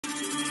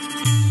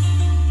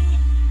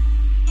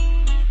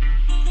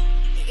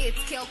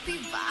Yeah.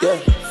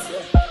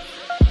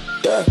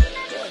 Yeah.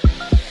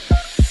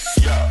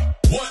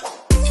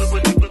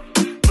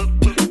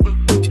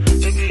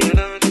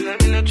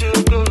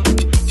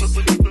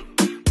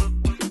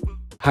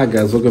 Hi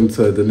guys, welcome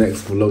to the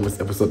next Vlogmas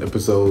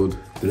episode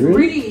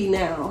 3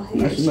 now.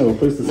 Actually, no, we're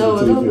posting no,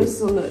 we're not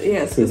posting on the,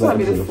 yes, this might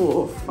be the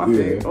 4th, I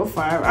think, or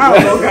 5. I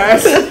don't know,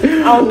 guys. I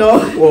don't know.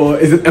 Well,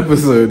 it's an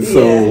episode,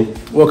 so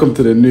welcome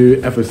to the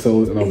new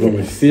episode in our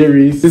Vlogmas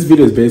series. This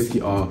video is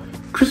basically our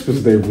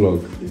Christmas Day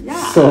vlog.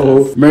 Yes.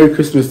 So, Merry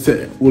Christmas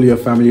to all your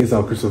family. It's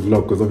our Christmas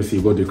vlog because obviously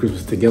we've got to do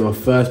Christmas together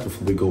first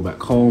before we go back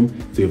home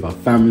to with our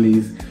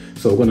families.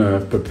 So we're going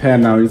to prepare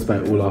now, we need to buy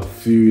all our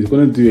food. We're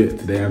going to do it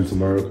today and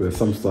tomorrow because there's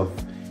some stuff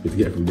we have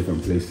to get from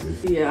different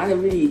places. Yeah, I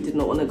really did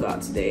not want to go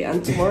out today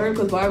and tomorrow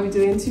because why are we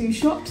doing 2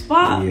 shops?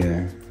 But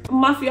yeah,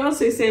 my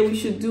fiance said we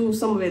should do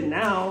some of it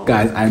now.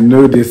 Guys, I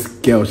know this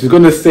girl. She's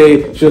gonna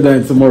say she'll do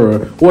it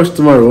tomorrow. Watch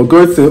tomorrow. We'll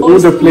go to all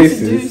the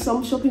places. To do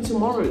some shopping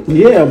tomorrow.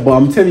 Yeah, but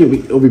I'm telling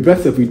you, it'll be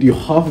better if we do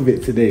half of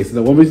it today. So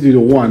that when we do the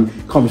one,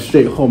 come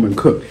straight home and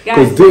cook.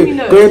 Because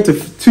going to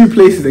 2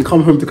 places and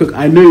come home to cook,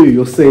 I know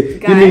you'll say,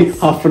 give me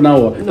half an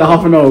hour. No. That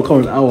half an hour will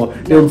come an hour,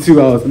 then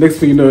 2 hours. The next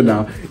thing you know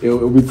now,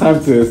 it'll be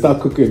time to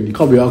start cooking. You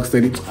can't be asked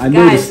any. I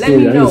know the story. Guys, let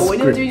me know when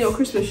you're doing your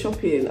Christmas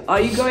shopping.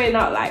 Are you going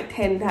out like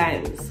 10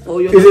 times,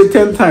 or is it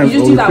 10 times? You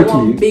just do like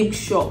one big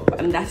shop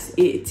and that's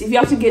it. If you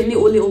have to get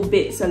little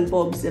bits and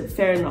bobs, then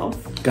fair enough.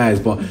 Guys,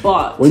 but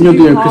when you're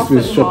doing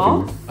Christmas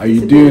shopping, are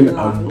you doing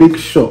a big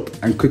shop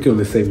and cooking on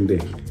the same day?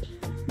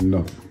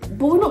 No.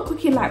 But we're not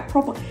cooking like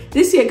proper.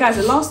 This year, guys,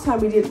 the last time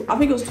we did, I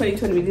think it was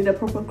 2020, we did a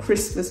proper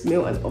Christmas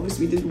meal and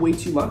obviously we did way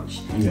too much.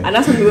 Yeah. And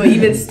that's when we were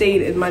even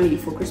staying in Manny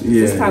for Christmas.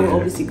 This time we're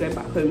obviously going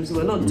back home, so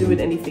we're not doing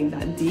anything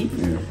that deep.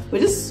 We're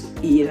just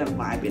eating and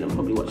vibing and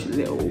probably watching a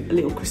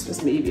little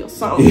Christmas movie or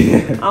something.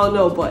 I don't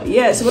know, but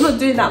yeah, so we're not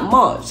doing that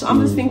much. So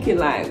I'm just thinking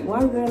like, why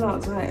are we going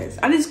outside?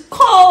 And it's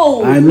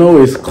cold! I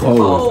know it's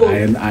cold.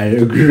 And I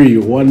agree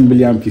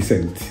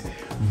 1,000,000%.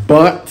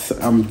 But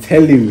I'm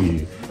telling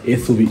you,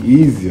 it will be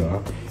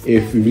easier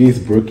if we really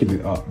broken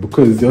it up,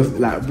 because just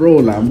like, bro,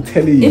 like, I'm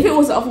telling you, if it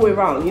was the other way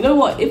around, you know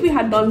what, if we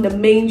had done the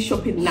main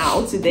shopping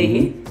now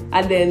today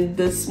and then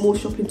the small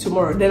shopping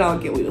tomorrow, then I'll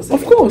get what you're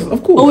saying. Of course.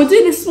 But we're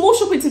doing the small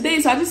shopping today,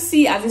 so I just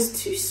see it as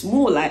it's too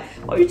small. Like,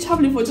 why are you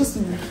traveling for just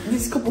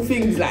these couple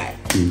things? Like,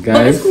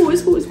 guys,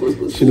 it's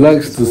cool. She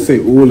likes to say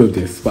all of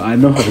this, but I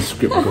know how the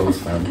script goes,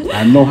 fam.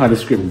 I know how the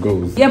script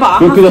goes. Yeah, but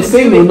because you're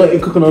saying we're not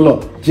cooking a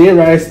lot. J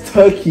rice,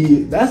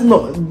 turkey. That's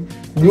not.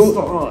 It's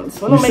not hard.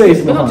 We're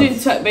not doing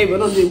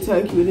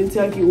turkey. We're doing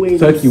turkey wings.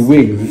 Turkey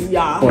wings.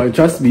 Yeah. But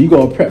trust me, you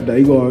gotta prep that.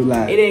 You gotta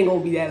like. It ain't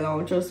gonna be that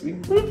long. Trust me.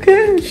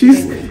 Okay, it's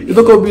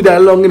not gonna be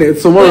that long,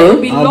 innit? Tomorrow,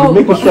 I'll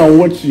be making sure I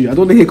watch you. I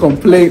don't want to hear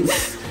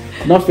complaints.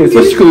 Nothing.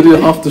 Especially because we do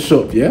half the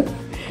shop. Yeah.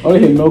 I don't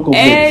hear no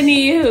complaints.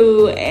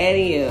 Anywho.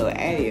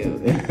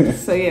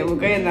 So yeah, we're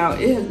going now.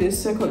 It has been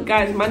so cold,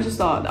 guys. Manchester.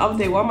 The other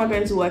day, why am I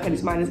going to work and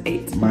it's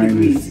 -8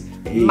 degrees?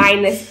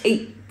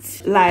 -8.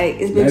 Like,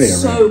 it's been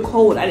so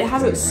cold and it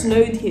hasn't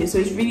snowed here, so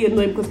it's really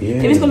annoying because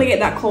if it's gonna get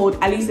that cold,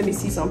 at least let me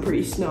see some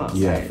pretty snow outside.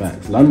 Yeah,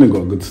 facts. London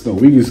got good snow.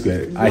 We used to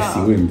get icy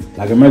wind.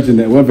 Like, imagine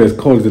that weather is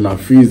cold in our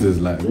freezers.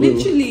 Like,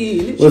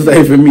 literally. What's that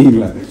even mean?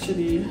 Like,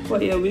 literally.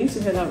 But yeah, we need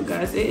to head out,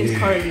 guys. It is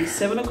currently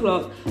 7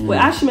 o'clock. We're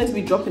actually meant to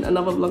be dropping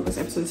another Vlogmas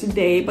episode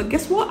today, but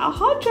guess what? Our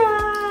hard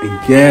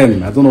drive.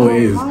 Again, I don't know what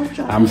it is.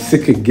 I'm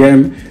sick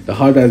again. The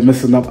hard drive is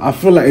messing up. I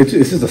feel like it's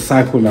just a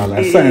cycle now.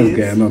 Like, something's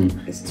going on.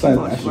 It's too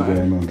much, actually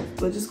going on.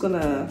 We're just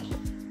gonna,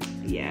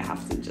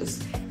 have to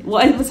just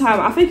whatever time.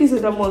 I think it's the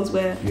dumb ones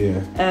where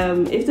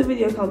if the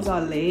video comes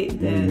out late,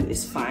 then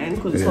it's fine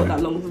because it's not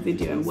that long of a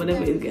video, and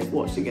whenever it gets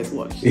watched, it gets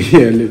watched.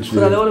 Yeah, literally.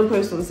 Because I don't want to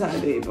post on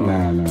Saturday, but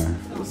nah.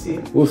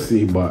 We'll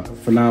see. But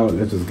for now,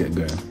 let's just get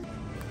going.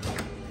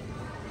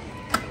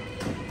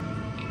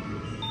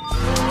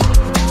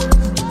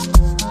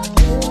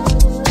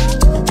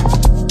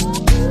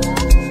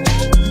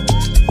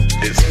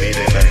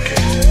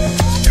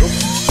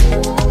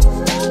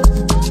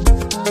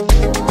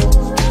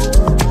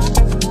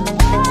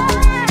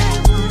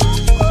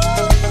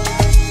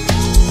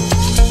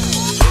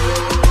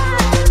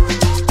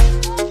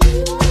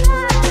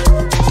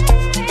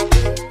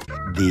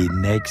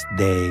 Next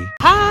day.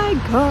 Hi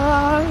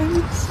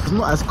guys. It's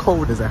not as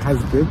cold as it has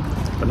been,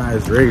 but now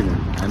it's raining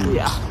and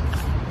you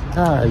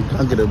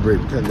can't get a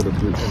break.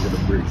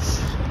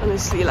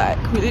 Honestly, like,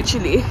 we're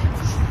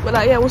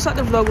like, we'll start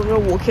the vlog when we're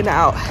walking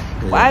out.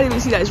 But I didn't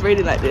even see that it's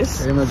raining like this.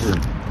 Can you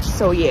imagine?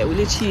 So yeah, we're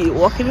literally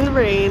walking in the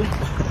rain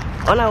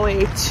on our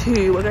way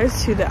to, we're going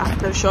to the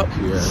afternoon shop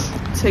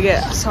to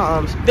get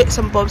some bits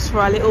and bobs for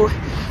our little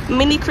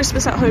mini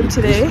Christmas at home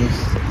today.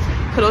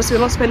 But also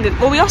we're not spending,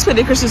 well, we are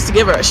spending Christmas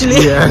together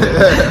actually.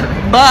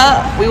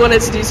 But we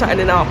wanted to do something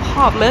in our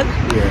apartment.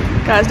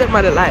 Guys, don't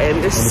mind the lighting,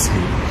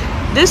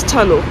 this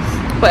tunnel.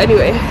 But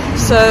anyway,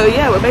 so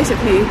yeah, we're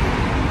basically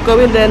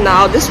going there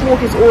now. This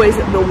walk is always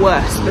the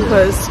worst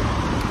because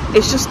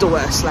it's just the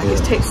worst. Like,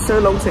 it takes so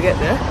long to get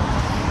there.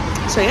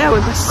 So yeah,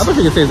 we're just... I don't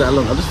think it takes that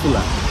long. I just feel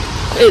like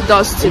It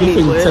does to me.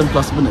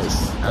 10+ minutes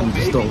and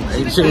just don't.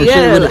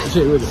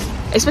 Shit with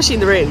it. Especially in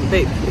the rain,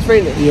 babe. It's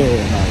raining. Yeah,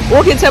 nice.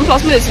 Walking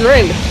 10+ minutes in the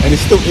rain. And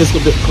it's a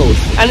bit cold.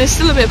 And it's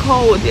still a bit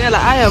cold. Yeah,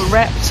 like I am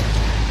wrapped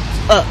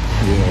up.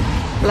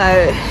 Yeah.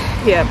 Like,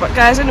 yeah, but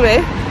guys, anyway,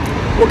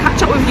 we'll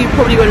catch up with you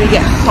probably when we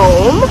get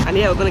home. And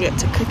yeah, we're gonna get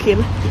to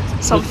cooking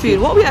some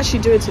food. What are we actually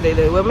doing today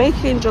though? We're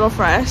making jollof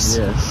rice.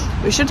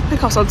 Yeah. We should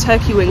pick up some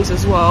turkey wings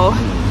as well.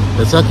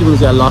 The turkey wings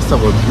that last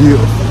time were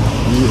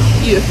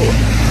beautiful.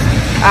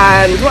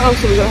 And what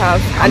else are we gonna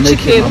have? And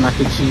chicken. Mac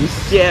and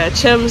cheese. Yeah,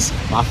 Chim's.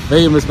 My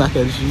famous mac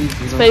and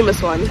cheese. Famous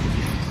one.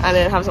 And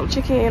then have some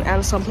chicken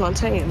and some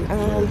plantain.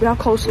 And we have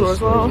coleslaw as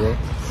well.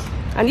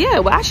 And yeah,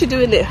 we're actually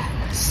doing it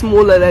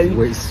smaller than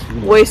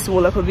way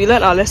smaller, because we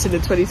learned our lesson in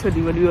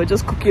 2020 when we were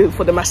just cooking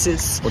for the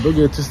masses. But don't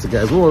get it twisted,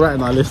 guys. We were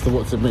writing our list of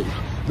what to make.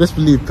 Let's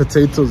believe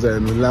potatoes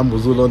and lamb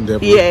was all on there.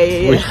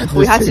 Yeah.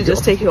 We had to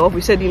just take it off.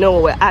 We said, you know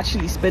what, we're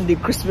actually spending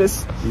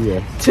Christmas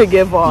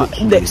together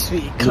next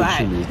week.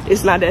 Like,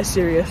 it's not that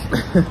serious.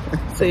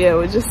 So yeah,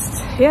 we're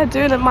just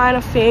doing a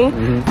minor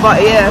thing.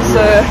 But yeah,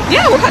 so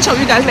yeah, we'll catch up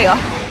with you guys later.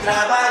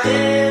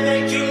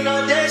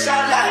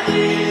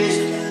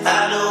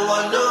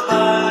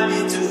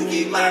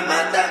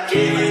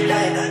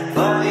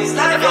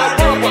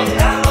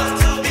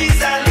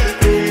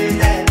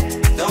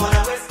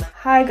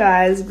 Hi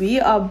guys, we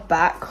are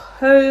back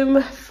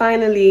home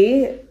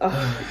finally.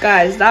 Oh,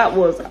 guys, that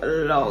was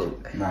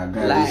long. Nah,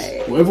 guys,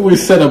 like, whatever we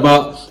said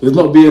about it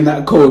not being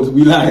that cold,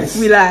 we lied.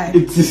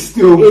 It is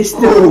still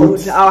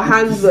cold. Our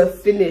hands were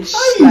finished.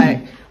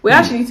 Like, we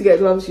actually need to get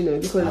gloves, you know,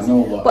 because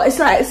but it's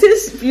like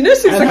since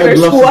secondary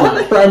school.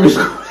 Primary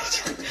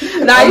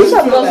school. Nah, I used to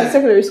have gloves in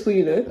secondary school,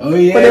 you know. Oh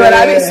yeah. But they were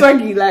like a bit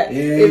swaggy, like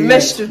it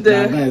meshed with the.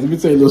 Nah, guys, let me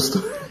tell you a little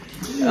story.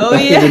 Oh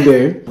Back in the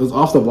day, it was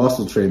after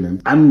Barcelona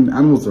training.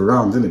 Anne was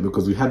around, didn't it?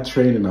 Because we had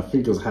training. I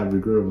think it was Harry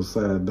Grove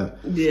side that.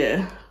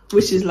 Yeah,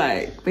 which is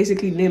like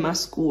basically near my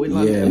school in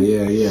London.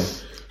 Yeah.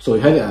 So we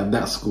had it at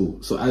that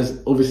school. So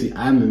as obviously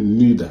Anne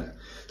knew that.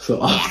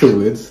 So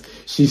afterwards,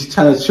 she's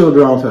trying to chill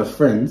around with her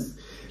friends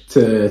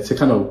to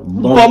kind of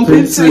bump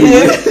into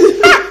it.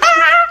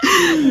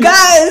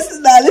 Guys,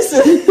 now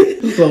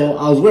listen. So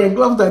I was wearing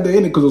gloves that day,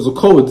 innit? Because it was a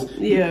cold.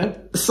 Yeah.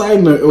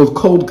 Side note, it was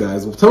cold,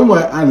 guys. Tell me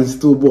why Anne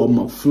still bought a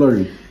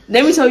McFlurry.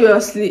 Let me tell you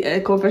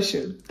a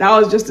confession. That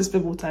was just a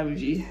spitball time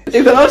with you.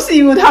 Because obviously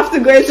you would have to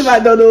go into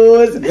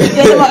McDonald's,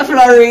 get a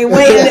McFlurry,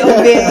 wait a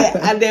little bit,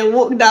 and then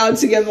walk down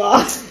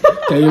together.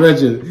 Can you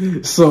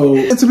imagine? So,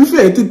 to be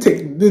fair, it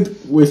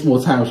did waste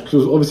more time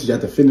because obviously you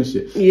had to finish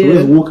it. Yeah. So we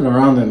were walking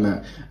around and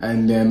that.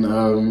 And then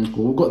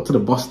we got to the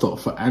bus stop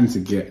for Anne to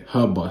get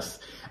her bus.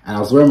 And I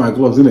was wearing my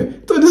gloves,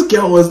 innit? So this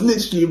girl was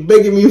literally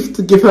begging me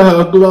to give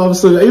her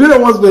gloves. So, like, you know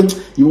that ones when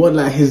you want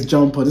like his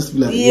jumper, just be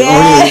like,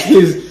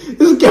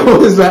 this girl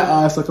was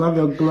like, so can I have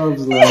your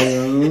gloves? Like,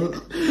 and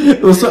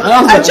Chem was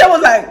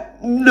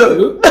like,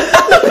 no.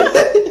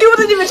 He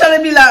wasn't even trying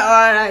to be like,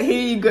 alright,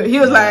 here you go. He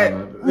was like,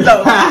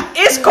 no,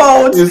 it's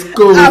cold. It's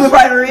cold. I'm a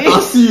primary.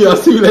 I'll see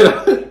you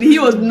later. He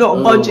was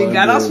not budging,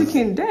 and I was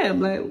thinking, damn,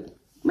 like,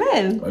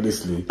 man.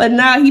 Honestly. But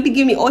now he be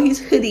giving me all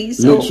his hoodies.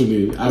 So.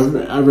 Literally.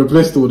 I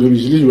replaced all of them.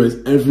 She literally wears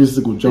every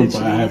single jumper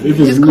I have. If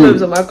his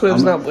clothes are my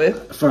clothes now, boy.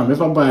 Fam,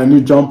 if I buy a new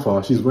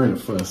jumper, she's wearing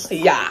it first.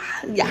 Yeah.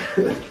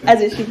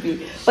 As it should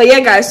be. But yeah,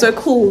 guys, so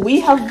cool.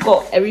 We have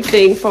got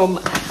everything from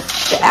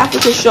the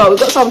African shop. We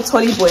got some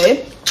Tolly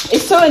Boy.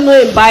 It's so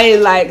annoying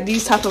buying like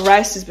these type of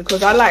rices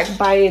because I like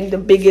buying the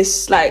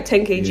biggest, like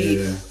 10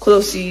 kg, because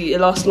obviously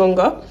it lasts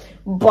longer.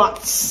 But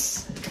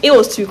it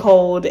was too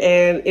cold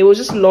and it was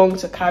just long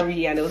to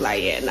carry, and it was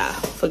like, yeah, nah,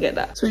 forget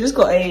that. So we just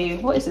got a,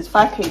 what is this,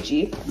 5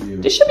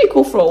 kg. This should be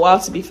cool for a while,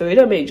 to be fair. We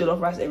don't make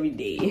jollof rice every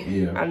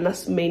day, and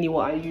that's mainly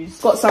what I use.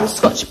 Got some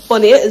scotch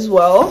bonnet as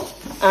well,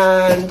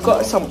 and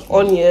got some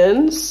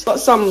onions, got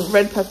some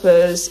red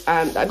peppers,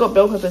 and I got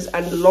bell peppers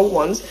and the long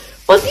ones.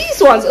 But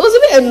these ones, it was a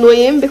bit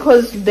annoying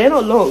because they're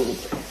not long.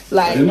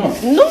 Like, no,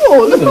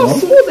 look how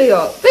small they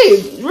are.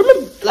 Babe,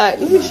 remember, like,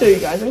 let me show you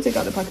guys. Let me take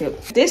out the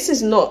packet. This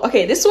is not,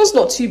 okay, this one's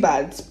not too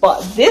bad,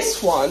 but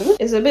this one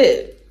is a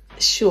bit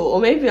short. Or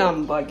maybe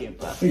I'm bugging,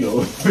 but...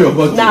 You're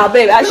bugging. Nah,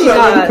 babe, actually,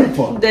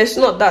 nah, it's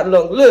not that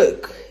long.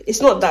 Look, it's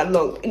not that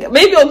long.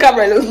 Maybe on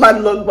camera it looks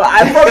mad long, but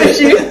I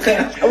promise you,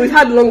 we've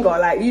had longer,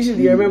 like,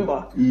 usually,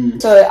 remember?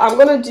 So, I'm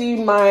gonna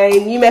do my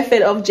new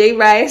method of J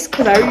rice,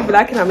 because I really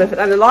like that method.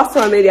 And the last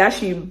time I made it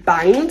actually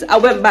banged. I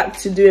went back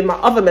to doing my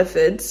other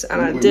methods,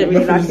 and I didn't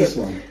really like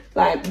it.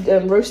 Like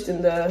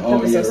roasting the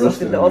peppers and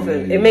stuff in the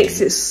oven. It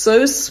makes it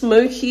so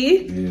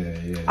smoky.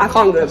 I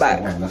can't go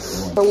back.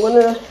 I'm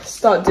gonna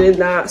start doing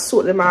that,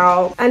 sort them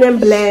out, and then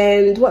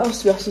blend. What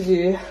else do we have to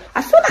do?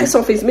 I feel like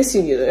something's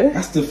missing, you know.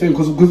 That's the thing,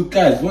 because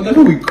guys,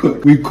 whenever we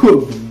cook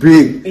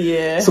big.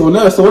 Yeah. So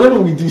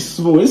whenever we do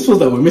small, it feels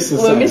like we're missing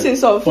something. We're missing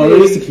something. But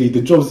realistically,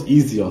 the job's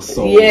easier.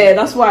 So yeah,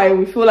 that's why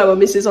we feel like we're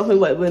missing something,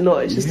 but we're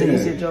not. It's just an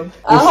easier job.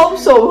 I hope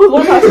so.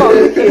 Once I start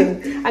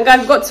cooking, and guys,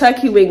 we've got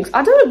turkey wings.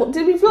 I don't know.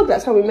 Did we vlog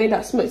that time we made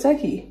that smoked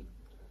turkey?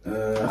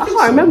 I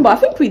can't remember. I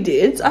think we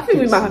did. I think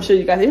we might have showed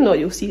you guys. If not,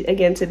 you'll see it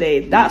again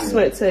today. That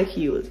smoked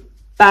turkey was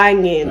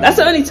banging. That's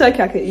the only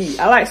turkey I can eat.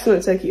 I like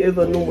smoked turkey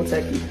over normal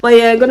turkey. But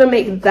yeah, I'm gonna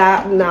make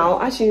that now.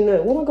 Actually,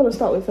 no, what am I gonna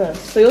start with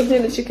first? So you're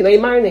doing the chicken. Are you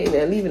marinating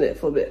it and leaving it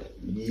for a bit?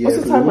 Yeah,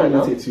 what's the time right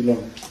now? It take too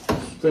long.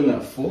 It's only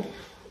like 4.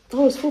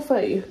 Oh, it's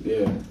 4:30.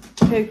 Yeah.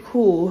 Okay,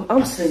 cool.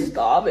 I'm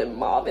starving,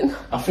 Marvin.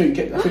 I think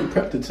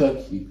prep the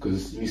turkey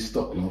because you need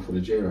stock now for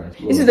the J rice.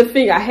 This is the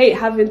thing. I hate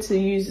having to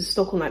use the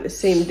stock on like the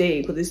same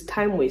day because it's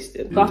time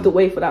wasted. I have to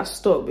wait for that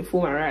stock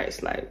before my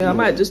rice. Like, I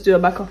might just do a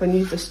backup and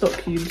use the stock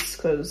cubes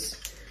because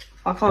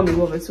I can't be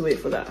bothered to wait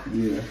for that.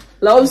 Yeah.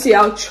 Like, obviously,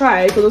 I'll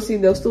try because obviously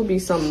there'll still be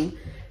some.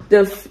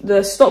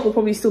 The stock will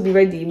probably still be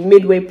ready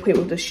midway point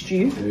with the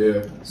stew.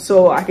 Yeah.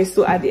 So I can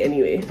still add it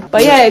anyway.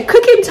 But yeah,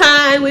 cooking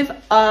time with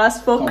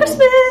us for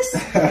Christmas.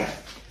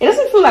 It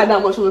doesn't feel like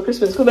that much of a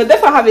Christmas because we're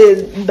definitely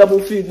having double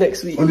food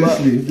next week.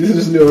 Honestly,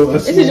 this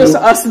is just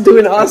us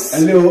doing us.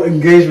 A little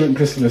engagement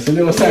Christmas, a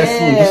little side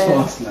food just for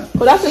us. Like.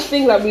 But that's the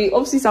thing, like we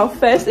obviously it's our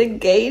first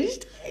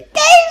engaged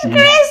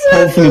Christmas.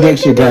 Hopefully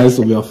next year, guys,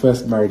 will be our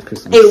first married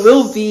Christmas. It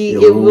will be.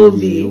 It will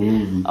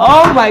be.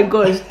 Oh my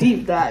gosh,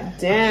 deep that.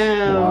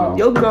 Damn. Wow.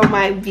 Your girl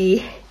might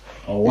be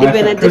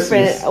living a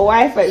different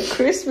wife at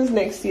Christmas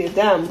next year.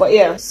 Damn. But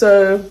yeah,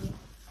 so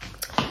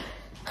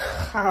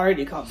I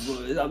already can't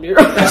believe it. I'll be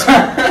right.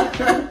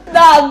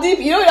 Nah, deep.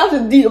 You don't have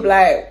to deep.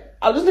 Like,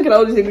 I'm just looking at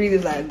all these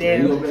ingredients. Like,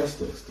 damn.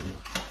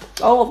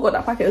 Oh, I've got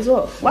that packet as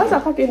well. Why is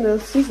that packet in the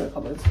season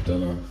cupboard?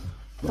 Don't know.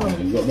 Oh. I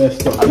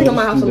think I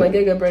might have some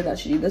Magega bread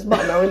actually. There's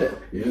butter now, isn't it?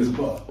 Yeah, there's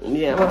butter.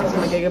 Yeah, I might have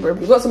some Magega bread.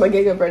 We've got some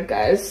Magega bread,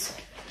 guys.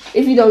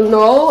 If you don't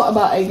know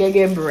about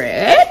Magega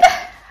bread,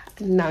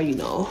 now you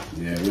know.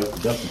 Yeah, we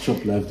have to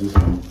chop live this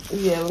one.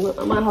 Yeah,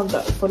 I might have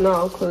that for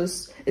now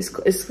because it's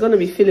gonna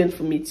be filling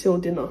for me till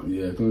dinner.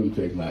 Yeah, it's gonna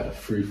take like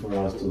 3-4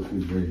 hours till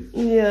food's ready.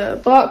 Yeah,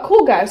 but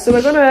cool, guys. So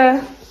we're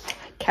gonna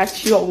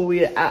catch you up when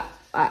we're at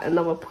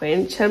another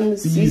point.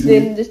 Chem's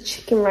seasoning the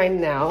chicken right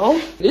now.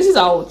 This is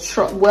our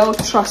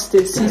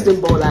well-trusted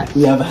seasoning bowl. Like,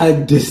 we have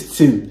had this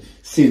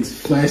since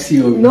first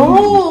year.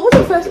 No, what's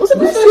the first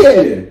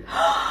year?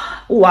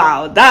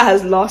 Wow, that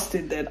has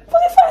lasted then. For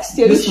the first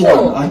year, this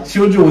one, our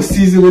children will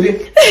season with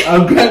it.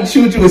 Our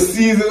grandchildren will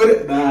season with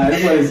it. Nah,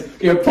 this one is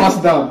getting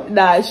passed down.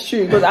 Nah, it's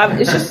true because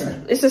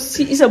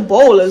it's a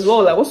bowl as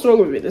well. Like, what's wrong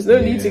with it? There's no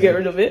need to get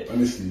rid of it.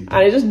 Honestly,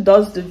 and it just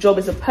does the job.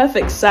 It's a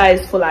perfect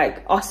size for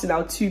like us in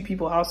our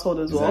 2-people household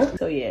as well.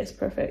 So yeah, it's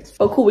perfect.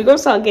 But cool, we're gonna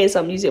start getting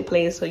some music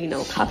playing, so you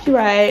know,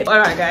 copyright. All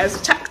right, guys,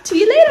 chat to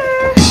you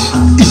later.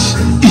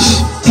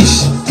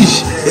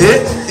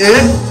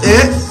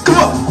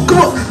 Come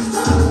on.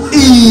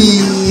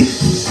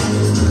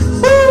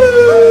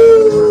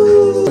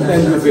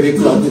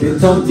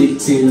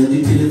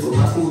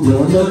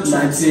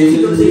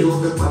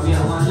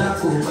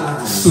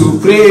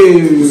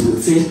 Supreme.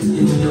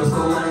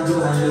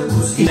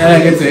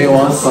 I can say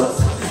one suck.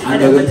 I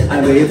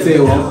can say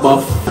one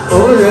buff.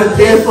 Oh, you're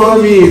there for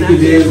me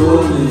today.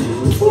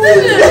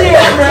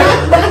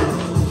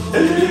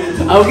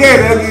 Okay.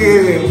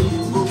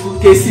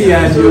 Casey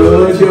and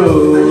Jojo.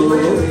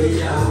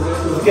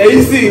 Can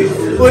you see?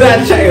 Who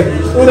that child?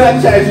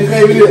 You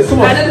can't even do it. Come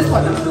on. I know this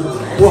one now.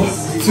 1,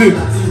 2.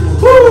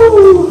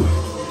 Woo!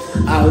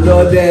 I'm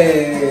not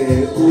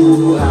there.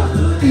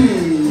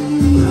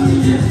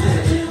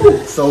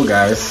 So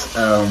guys,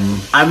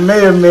 I may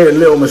have made a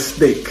little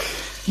mistake.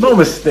 Not a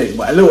mistake,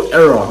 but a little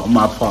error on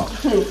my part.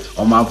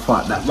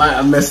 That might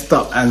have messed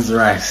up Anne's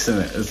rice,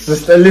 innit? It's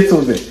just a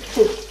little bit.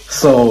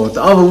 So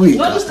the other week,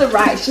 not just the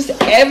rice, just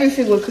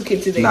everything we're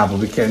cooking today. Nah, but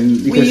we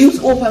use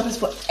all purpose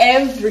for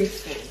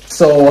everything.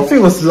 So I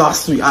think it was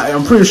last week.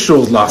 I'm pretty sure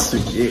it was last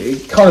week.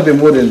 It can't have been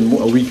more than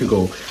a week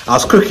ago. I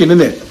was cooking,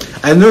 innit?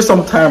 I know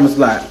sometimes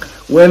like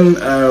when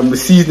the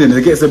seasoning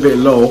it gets a bit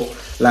low,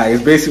 like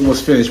it's basically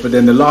almost finished, but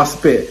then the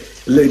last bit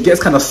it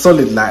gets kind of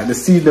solid. Like the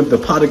seasoning, the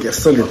powder gets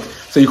solid,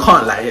 so you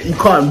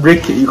can't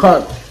break it, you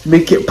can't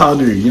make it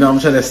powdery. You know what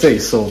I'm trying to say?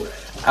 So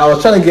I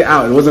was trying to get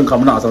out, it wasn't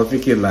coming out, so I was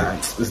thinking like,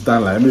 it's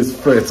done, like, let me just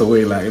throw it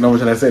away, like, you know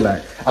what I'm trying to say?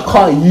 Like, I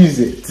can't use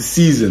it to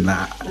season,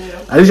 like,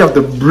 I just have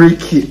to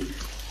break it,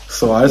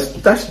 so I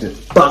just dashed it.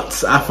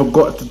 But I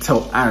forgot to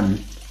tell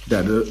Anne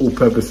that the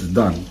all-purpose is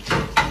done.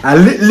 I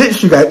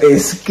literally, guys, it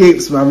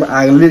escapes my mind,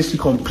 I literally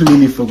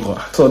completely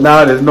forgot. So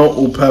now there's no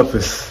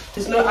all-purpose.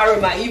 There's no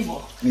aroma either.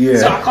 Yeah.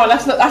 So I can't,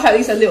 that's at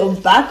least a little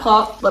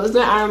backup, but there's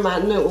no aroma,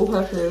 no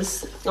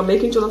all-purpose. I'm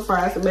making jollof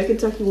fries, I'm making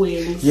turkey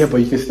wings. Yeah, but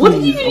you can still. What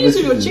did you even use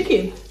with your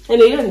chicken?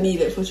 And you don't need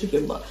it for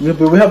chicken, but. Yeah,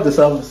 but we have the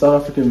South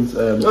Africans.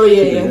 Oh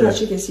yeah, that's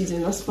chicken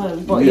seasoning, that's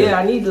fine. But yeah,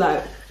 I need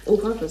like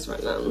all-purpose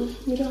right now.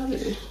 We don't have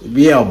it.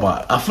 Yeah,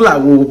 but I feel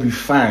like we'll be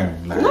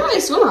fine. Like. No,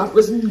 it's gonna have to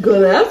be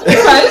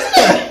fine,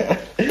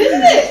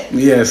 isn't it?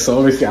 Yeah, so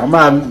obviously I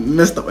might have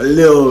messed up a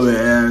little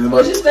bit.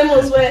 But just them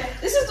ones where,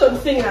 this is the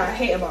thing that I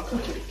hate about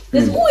cooking.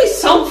 There's always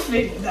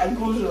something that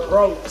goes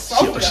wrong.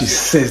 She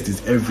says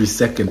this every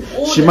second.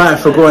 She might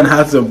have forgotten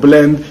how to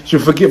blend. She'll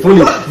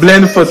fully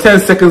blend for 10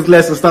 seconds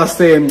less and start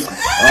saying,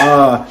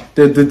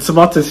 the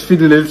tomato's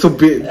feeling a little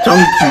bit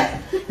chunky.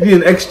 You need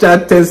an extra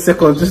 10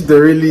 seconds just to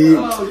really...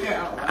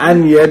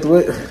 And yet,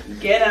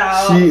 Get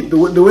out.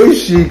 The way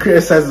she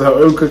criticizes her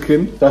own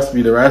cooking, trust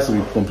me, the rice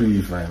will be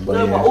completely fine. But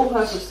no, yeah. but all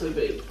purpose so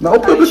big. No, all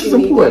purpose is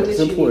important. It's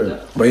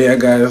important. But yeah,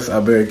 guys, I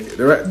beg.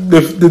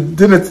 The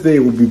dinner today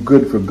will be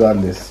good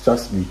regardless.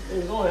 Trust me.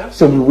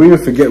 So we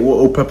even forget what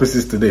all purpose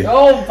is today.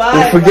 Oh, bye.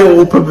 We'll forget what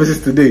all purpose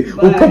is today.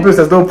 Bye. All purpose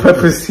has no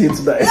purpose here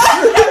tonight.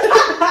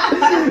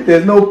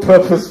 There's no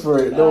purpose for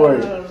it. Don't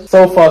worry.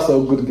 So far,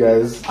 so good,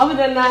 guys. Other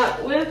than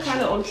that, we're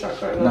kind of on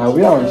track right now. Nah,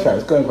 we are on track.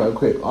 It's going quite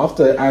quick.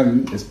 After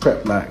Anne is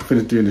prepped, like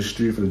finished doing the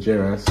stew for the J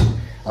rice,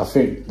 I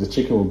think the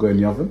chicken will go in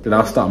the oven. Then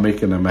I'll start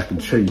making the mac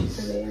and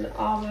cheese. And then in the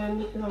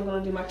oven, then I'm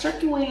gonna do my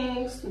turkey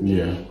wings.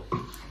 Yeah.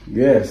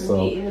 Yeah.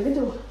 So. In the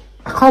middle.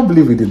 I can't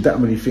believe we did that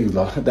many things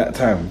at that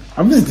time.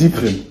 I'm just deep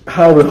in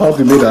how we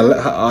made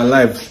our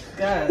lives.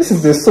 Guys. This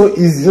has been so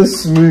easy, so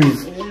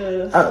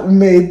smooth. Yeah. We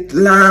made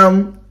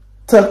lamb,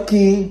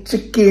 turkey,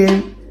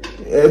 chicken,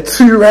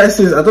 2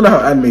 rices. I don't know how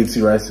I made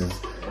 2 rices.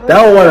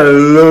 That one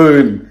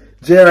alone,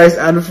 J rice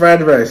and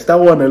fried rice. That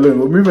one alone.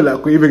 We're moving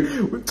like we even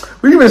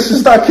should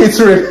start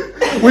catering.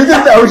 We did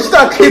that. We should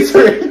start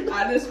catering.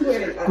 At this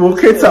point, we'll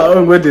cater our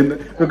own wedding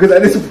because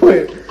at this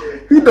point,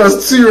 who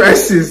does 2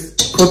 rices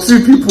for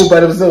 2 people by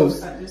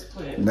themselves? At this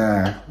point,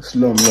 nah, it's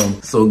long.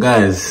 So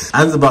guys,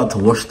 Anne's about to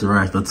wash the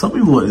rice. Now tell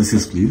me what this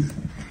is, please.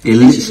 It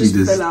literally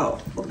just fell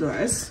out of the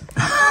rice.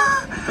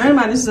 Bear in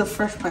mind, this is a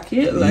fresh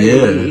packet. Like,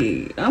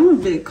 yeah. I'm a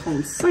bit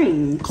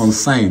consigned.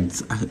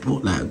 Consigned?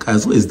 Like,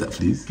 guys, what is that,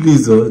 please?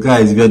 Please,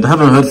 guys, if you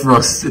haven't heard from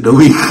us in a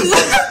week.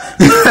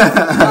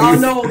 Oh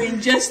no, we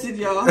ingested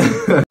y'all.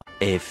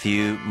 A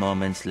few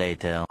moments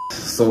later.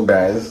 So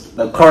guys,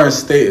 the current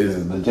state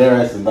is the J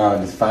rice is now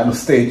in its final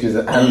stages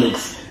and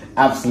looks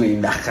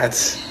absolutely knackered.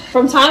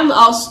 From time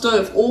our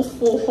stove, all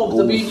 4 hobs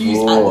are being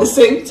used at the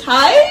same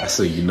time.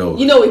 So you know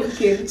we're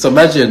cooking. So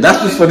imagine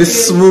that's just for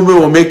this small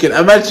meal we're making.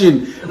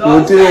 Imagine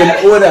we're doing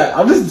all that.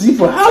 I'm just deep.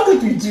 How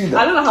did we do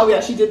that? I don't know how we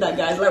actually did that,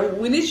 guys. Like,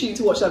 we literally need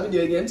to watch that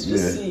video again to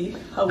just see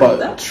how we did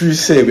that. But true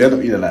say, we ended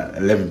up eating at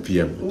like 11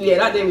 p.m. Yeah,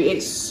 that day we ate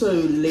so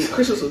late.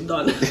 Christmas was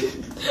done.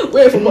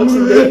 Waiting for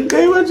Boxing Day.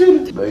 Can you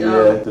imagine? But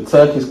yeah, the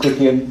turkey's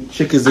cooking,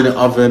 chicken's in the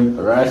oven,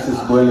 the rice is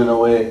boiling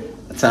away.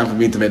 Time for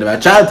me to make the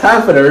mac. Time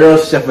for the real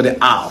chef of the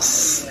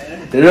house.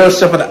 The real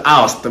chef of the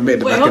house to make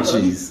the mac and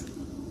cheese.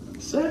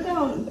 Slow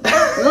down.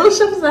 The real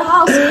chef of the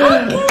house.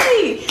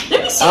 Okay.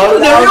 Let me see you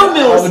with the real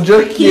meals. I'm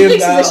joking. He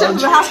thinks he's the chef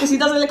of the house because he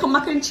doesn't like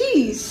mac and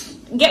cheese.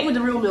 Get with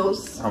the real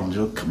meals. I'm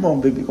joking. Come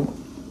on, baby. Come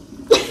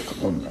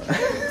on.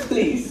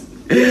 Please.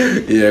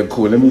 Yeah,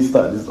 cool. Let me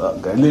start this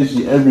up, guys.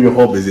 Literally every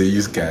hob is in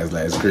use, guys.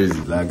 Like, it's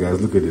crazy. Like, guys,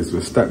 look at this.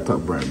 We're stacked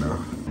up right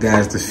now.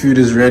 Guys, the food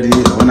is ready.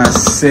 When I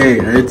say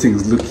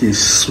everything's looking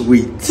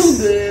sweet. Too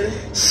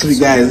good. Sweet,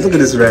 guys. Look at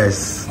this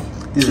rice.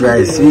 This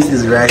rice.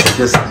 This rice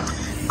is just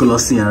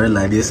glossy and red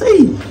like this.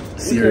 Hey,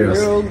 serious.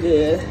 Real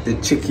good. The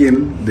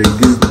chicken,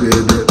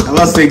 I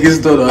must say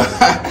gizzard.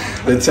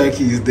 The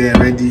turkey is there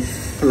ready.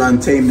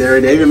 Plantain there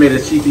ready. I even made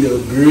a cheeky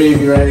little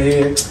gravy right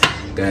here.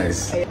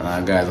 Guys,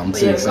 guys, I'm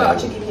too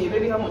excited. Chicken here.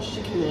 Baby, how much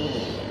chicken?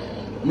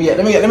 Let me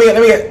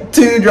get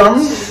 2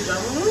 drums. 2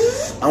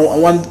 drums. I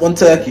want one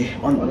turkey.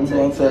 One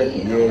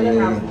turkey. Yeah. I'm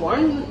gonna have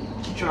 1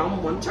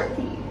 drum, 1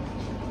 turkey.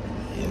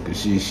 Yeah,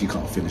 because she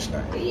can't finish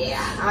that. Yeah,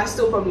 I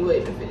still probably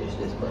wait to finish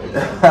this, but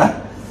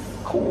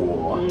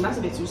cool. That's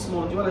a bit too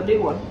small. Do you want a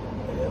big one?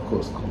 Yeah, of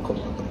course. Come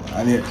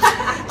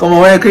on. Come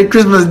on, when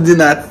Christmas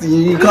dinner,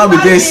 you can't be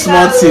doing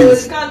small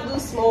things.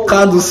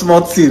 Can't do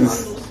small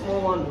things.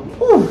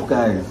 Ooh,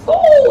 guys.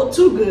 Oh,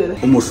 too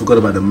good. Almost forgot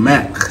about the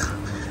mac.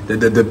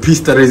 The piece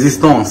de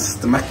resistance.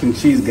 The mac and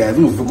cheese, guys.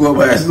 Almost forgot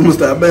about it. It's almost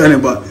like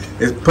burning, but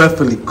it's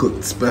perfectly cooked.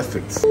 It's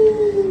perfect.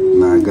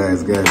 Nah,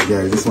 guys.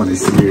 This one is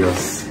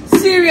serious.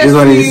 This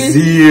one is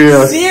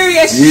serious.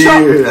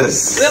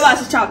 Serious. We're about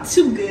to chop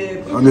too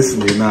good.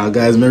 Honestly, nah,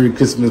 guys. Merry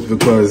Christmas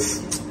because...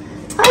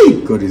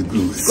 Hey, God is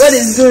good. God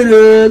is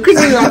good.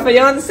 Christmas is our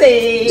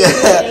fiancé.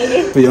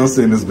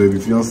 Fiancé in this, baby.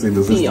 Fiancé in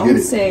this.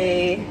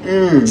 Fiancé.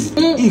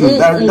 Even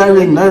that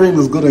ring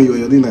looks good on you,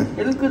 Yadina.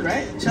 It looks good,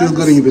 right? It looks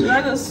good on you, baby.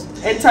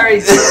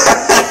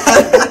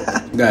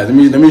 Guys,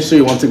 let me show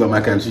you one thing about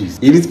mac and cheese.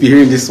 You need to be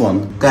hearing this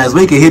one. Guys,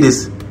 when you can hear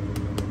this,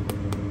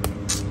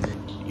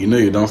 you know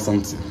you've done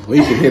something. When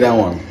you can hear that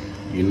one,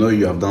 you know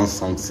you have done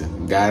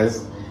something.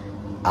 Guys,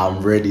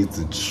 I'm ready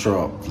to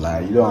chop.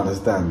 Like, you don't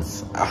understand.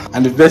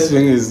 And the best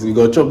thing is, we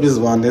go chop this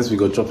one, next we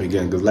go chop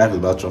again, because life is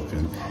about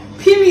chopping.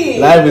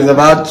 Period. Life is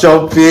about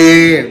chopping.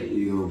 Here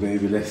you go,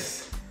 baby.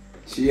 Let's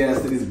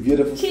cheers to this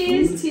beautiful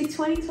cheers food. to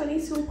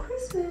 2022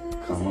 Christmas.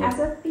 Come on. As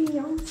a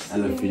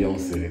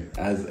fiancé.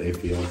 As a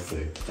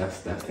fiancé. That's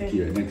the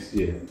key right next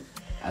year.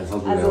 As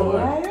husband and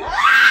wife.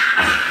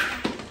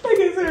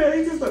 Okay, sorry, I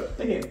need to stop.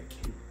 Okay.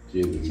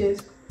 Cheers.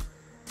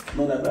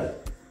 Not that bad.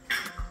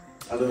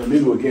 I don't know,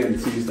 maybe we're getting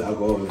too used to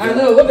alcohol. I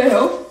know, what the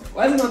hell?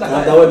 Why is it not that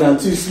bad? That went down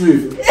too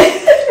smooth.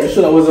 I'm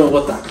sure that wasn't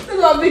water. That's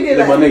what I'm thinking.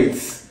 Lemonade.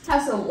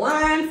 Have some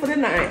wine for the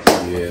night.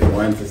 Yeah,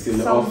 wine to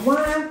seal it off. Some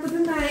wine for the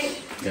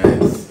night.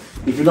 Guys,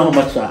 if you know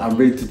how much I'm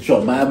ready to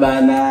chop, bye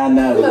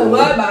banana.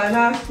 Bye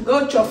banana.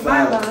 Go chop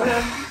bye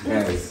banana.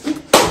 Guys,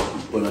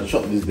 We're gonna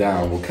chop this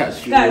down. We'll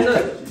catch you. Guys,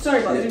 look.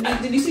 Sorry,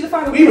 but did you see the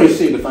final plate? We even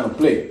showed the final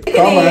plate.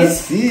 Come and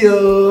see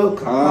you.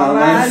 Come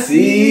and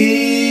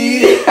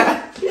see.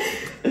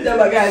 No,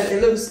 but guys,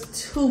 it looks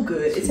too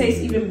good. It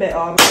tastes even better.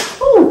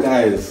 Oh,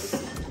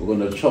 guys, we're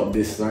gonna chop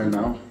this right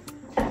now.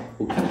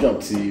 We'll catch up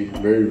to you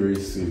very, very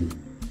soon.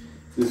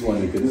 This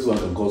one can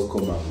cause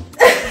coma.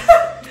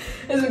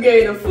 As we're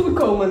getting a food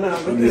coma now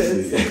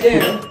because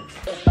yeah.